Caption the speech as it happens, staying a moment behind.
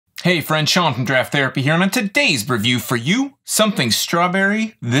Hey friend, Sean from Draft Therapy here, and on today's review for you, something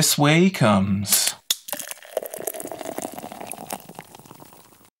strawberry this way comes.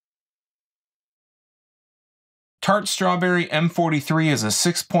 Tart Strawberry M-43 is a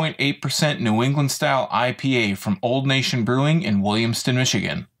 6.8% New England style IPA from Old Nation Brewing in Williamston,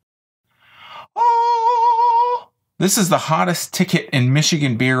 Michigan. Oh! This is the hottest ticket in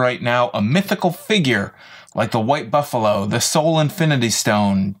Michigan beer right now, a mythical figure like the White Buffalo, the Soul Infinity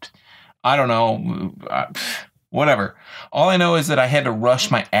Stone. I don't know, whatever. All I know is that I had to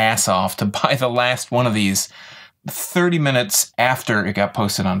rush my ass off to buy the last one of these 30 minutes after it got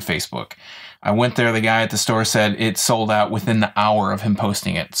posted on Facebook. I went there, the guy at the store said it sold out within the hour of him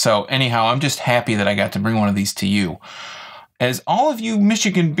posting it. So anyhow, I'm just happy that I got to bring one of these to you. As all of you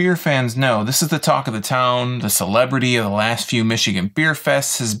Michigan beer fans know, this is the talk of the town. The celebrity of the last few Michigan beer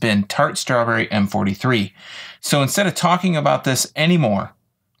fests has been Tart Strawberry M-43. So instead of talking about this anymore,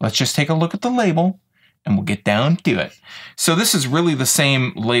 let's just take a look at the label and we'll get down to it. So this is really the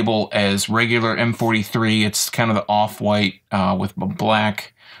same label as regular M-43. It's kind of the off-white with a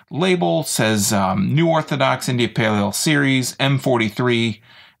black label. It says New Orthodox India Pale Ale Series, M-43,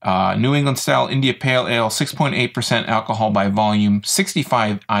 New England Style India Pale Ale, 6.8% alcohol by volume,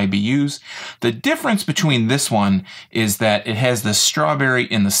 65 IBUs. The difference between this one is that it has the strawberry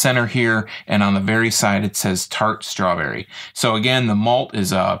in the center here, and on the very side it says Tart Strawberry. So again, the malt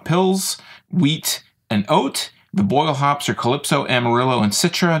is Pils, wheat, and oat. The boil hops are Calypso, Amarillo, and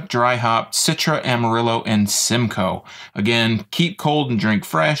Citra. Dry hop, Citra, Amarillo, and Simcoe. Again, keep cold and drink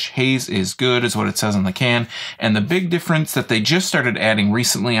fresh. Haze is good is what it says on the can. And the big difference that they just started adding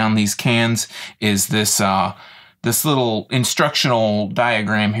recently on these cans is this this little instructional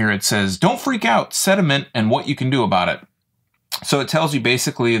diagram here. It says, don't freak out, sediment and what you can do about it. So it tells you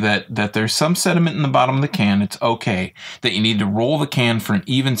basically that there's some sediment in the bottom of the can. It's okay. That you need to roll the can for an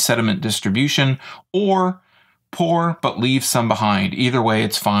even sediment distribution, or pour but leave some behind. Either way,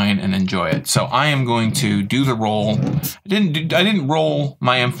 it's fine, and enjoy it. So I am going to do the roll. I didn't roll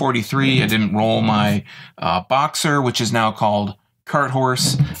my M-43. I didn't roll my Boxer, which is now called Cart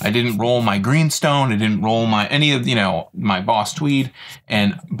Horse. I didn't roll my Greenstone. I didn't roll my any of my Boss Tweed.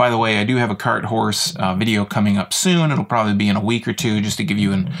 And by the way, I do have a Cart Horse video coming up soon. It'll probably be in a week or two, just to give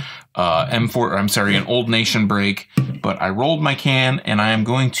you an an Old Nation break. But I rolled my can, and I am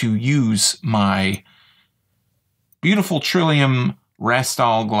going to use my beautiful Trillium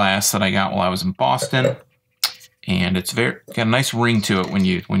Rastall glass that I got while I was in Boston. And it's got a nice ring to it when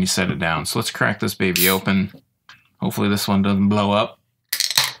you set it down. So let's crack this baby open. Hopefully this one doesn't blow up.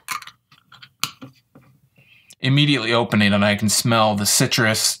 Immediately opening it, I can smell the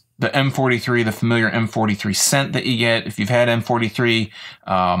citrus, the M-43, the familiar M-43 scent that you get. If you've had M-43,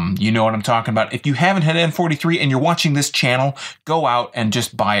 you know what I'm talking about. If you haven't had M-43 and you're watching this channel, go out and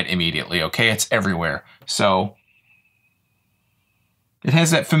just buy it immediately, okay? It's everywhere. So it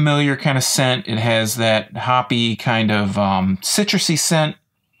has that familiar kind of scent. It has that hoppy kind of citrusy scent.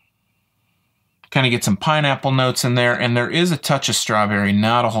 Kind of get some pineapple notes in there, and there is a touch of strawberry,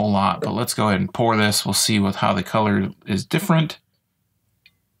 not a whole lot, but let's go ahead and pour this. We'll see how the color is different.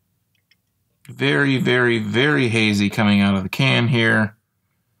 Very, very, very hazy coming out of the can here.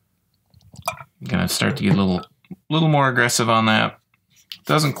 I'm gonna start to get a little more aggressive on that.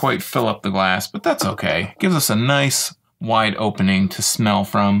 Doesn't quite fill up the glass, but that's okay. Gives us a nice wide opening to smell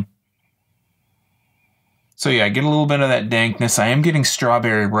from. So yeah, I get a little bit of that dankness. I am getting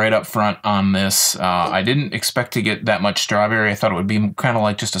strawberry right up front on this. I didn't expect to get that much strawberry. I thought it would be kind of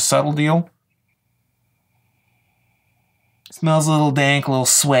like just a subtle deal. Smells a little dank, a little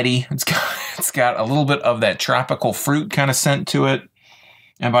sweaty. It's got a little bit of that tropical fruit kind of scent to it.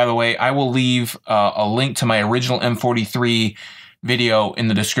 And by the way, I will leave a link to my original M-43 video in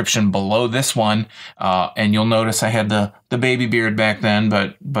the description below this one, and you'll notice I had the baby beard back then,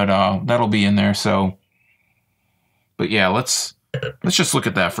 but that'll be in there. So, but yeah, let's just look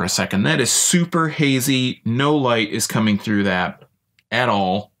at that for a second. That is super hazy. No light is coming through that at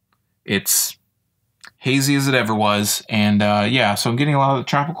all. It's hazy as it ever was, and yeah, so I'm getting a lot of the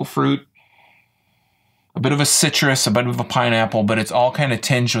tropical fruit, a bit of a citrus, a bit of a pineapple, but it's all kind of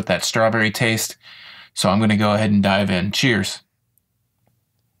tinged with that strawberry taste. So I'm going to go ahead and dive in. Cheers.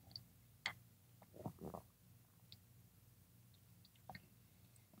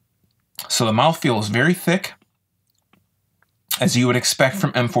 So the mouthfeel is very thick, as you would expect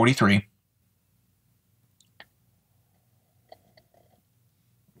from M-43.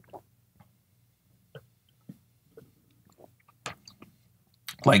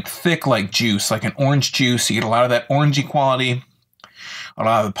 Like thick like juice, like an orange juice. You get a lot of that orangey quality, a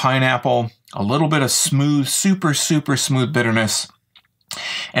lot of the pineapple, a little bit of smooth, super, super smooth bitterness.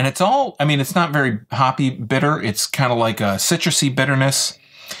 And it's all, I mean, it's not very hoppy bitter. It's kind of like a citrusy bitterness,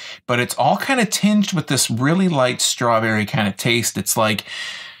 but it's all kind of tinged with this really light strawberry kind of taste. It's like,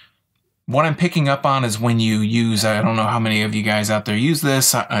 what I'm picking up on is when you use, I don't know how many of you guys out there use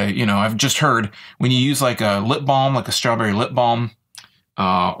this, you know, I've just heard when you use like a lip balm, like a strawberry lip balm,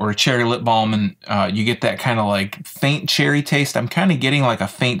 or a cherry lip balm, and you get that kind of like faint cherry taste. I'm kind of getting like a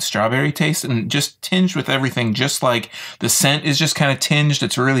faint strawberry taste, and just tinged with everything, just like the scent is just kind of tinged.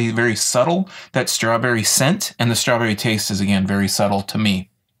 It's really very subtle, that strawberry scent, and the strawberry taste is, again, very subtle to me.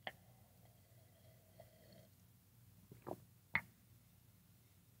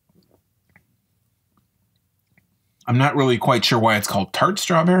 I'm not really quite sure why it's called tart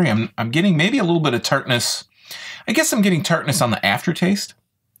strawberry. I'm getting maybe a little bit of tartness. I guess I'm getting tartness on the aftertaste.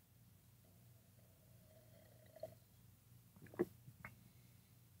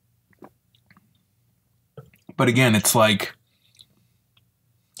 But again, it's like,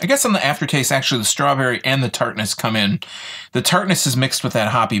 I guess on the aftertaste, actually the strawberry and the tartness come in. The tartness is mixed with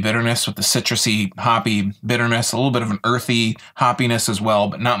that hoppy bitterness, with the citrusy hoppy bitterness, a little bit of an earthy hoppiness as well,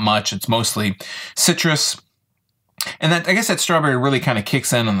 but not much. It's mostly citrus. And that, I guess that strawberry really kind of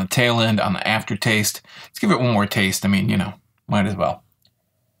kicks in on the tail end, on the aftertaste. Let's give it one more taste. I mean, you know, might as well.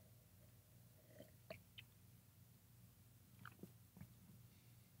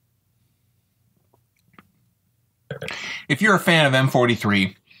 If you're a fan of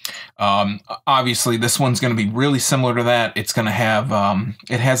M-43, obviously this one's going to be really similar to that. It's going to have,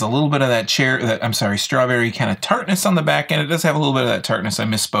 it has a little bit of that strawberry kind of tartness on the back end. It does have a little bit of that tartness. I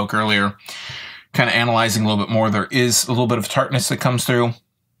misspoke earlier. Kind of analyzing a little bit more, there is a little bit of tartness that comes through.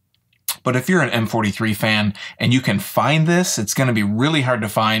 But if you're an M-43 fan and you can find this, it's going to be really hard to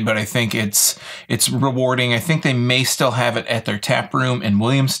find, but I think it's rewarding. I think they may still have it at their tap room in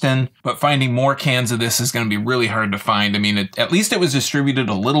Williamston, but finding more cans of this is going to be really hard to find. I mean, at least it was distributed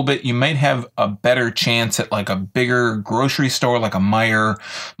a little bit. You might have a better chance at like a bigger grocery store, like a Meijer.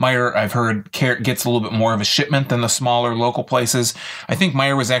 Meijer, I've heard, gets a little bit more of a shipment than the smaller local places. I think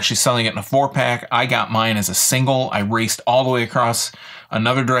Meijer was actually selling it in a 4-pack. I got mine as a single. I raced all the way across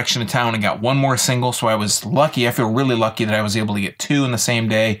another direction of town and got one more single, so I was lucky. I feel really lucky that I was able to get 2 in the same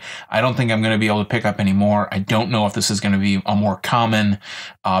day. I don't think I'm going to be able to pick up any more. I don't know if this is going to be a more common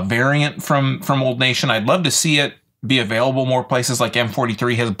variant from Old Nation. I'd love to see it be available more places. Like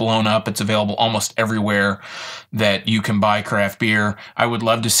M-43 has blown up. It's available almost everywhere that you can buy craft beer. I would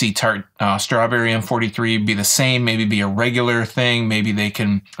love to see Tart Strawberry M-43 be the same, maybe be a regular thing. Maybe they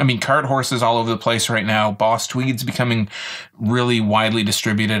can, I mean, cart horses all over the place right now. Boss Tweed's becoming really widely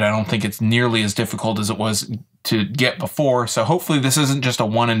distributed. I don't think it's nearly as difficult as it was to get before. So hopefully this isn't just a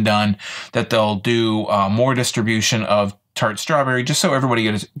one and done, that they'll do more distribution of Tart Strawberry, just so everybody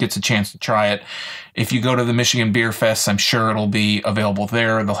gets a chance to try it. If you go to the Michigan Beer Fest, I'm sure it'll be available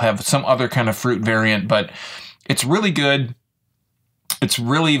there. They'll have some other kind of fruit variant, but it's really good. It's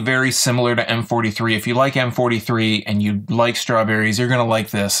really very similar to M-43. If you like M-43 and you like strawberries, you're going to like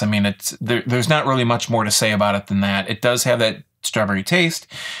this. I mean, there's not really much more to say about it than that. It does have that strawberry taste.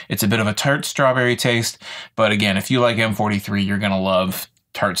 It's a bit of a tart strawberry taste. But again, if you like M-43, you're going to love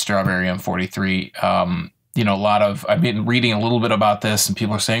Tart Strawberry M-43. You know, I've been reading a little bit about this, and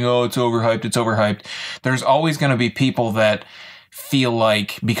people are saying, oh, it's overhyped, it's overhyped. There's always going to be people that feel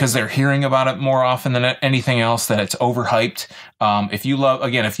like, because they're hearing about it more often than anything else, that it's overhyped. If you loved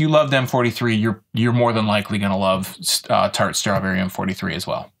M-43, you're more than likely going to love Tart Strawberry M-43 as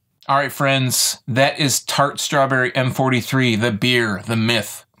well. All right, friends, that is Tart Strawberry M-43, the beer, the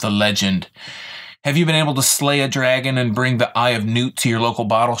myth, the legend. Have you been able to slay a dragon and bring the Eye of Newt to your local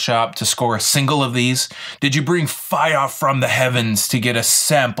bottle shop to score a single of these? Did you bring fire from the heavens to get a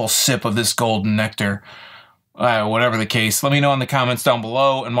sample sip of this golden nectar? Whatever the case, let me know in the comments down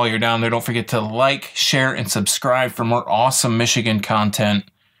below. And while you're down there, don't forget to like, share, and subscribe for more awesome Michigan content,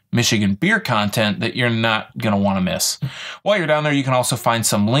 Michigan beer content that you're not going to want to miss. While you're down there, you can also find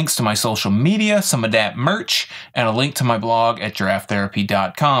some links to my social media, some of that merch, and a link to my blog at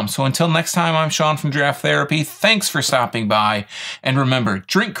drafttherapy.com. So until next time, I'm Sean from Draft Therapy. Thanks for stopping by. And remember,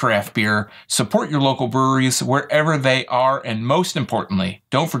 drink craft beer, support your local breweries wherever they are, and most importantly,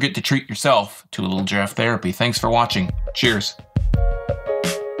 don't forget to treat yourself to a little draft therapy. Thanks for watching. Cheers.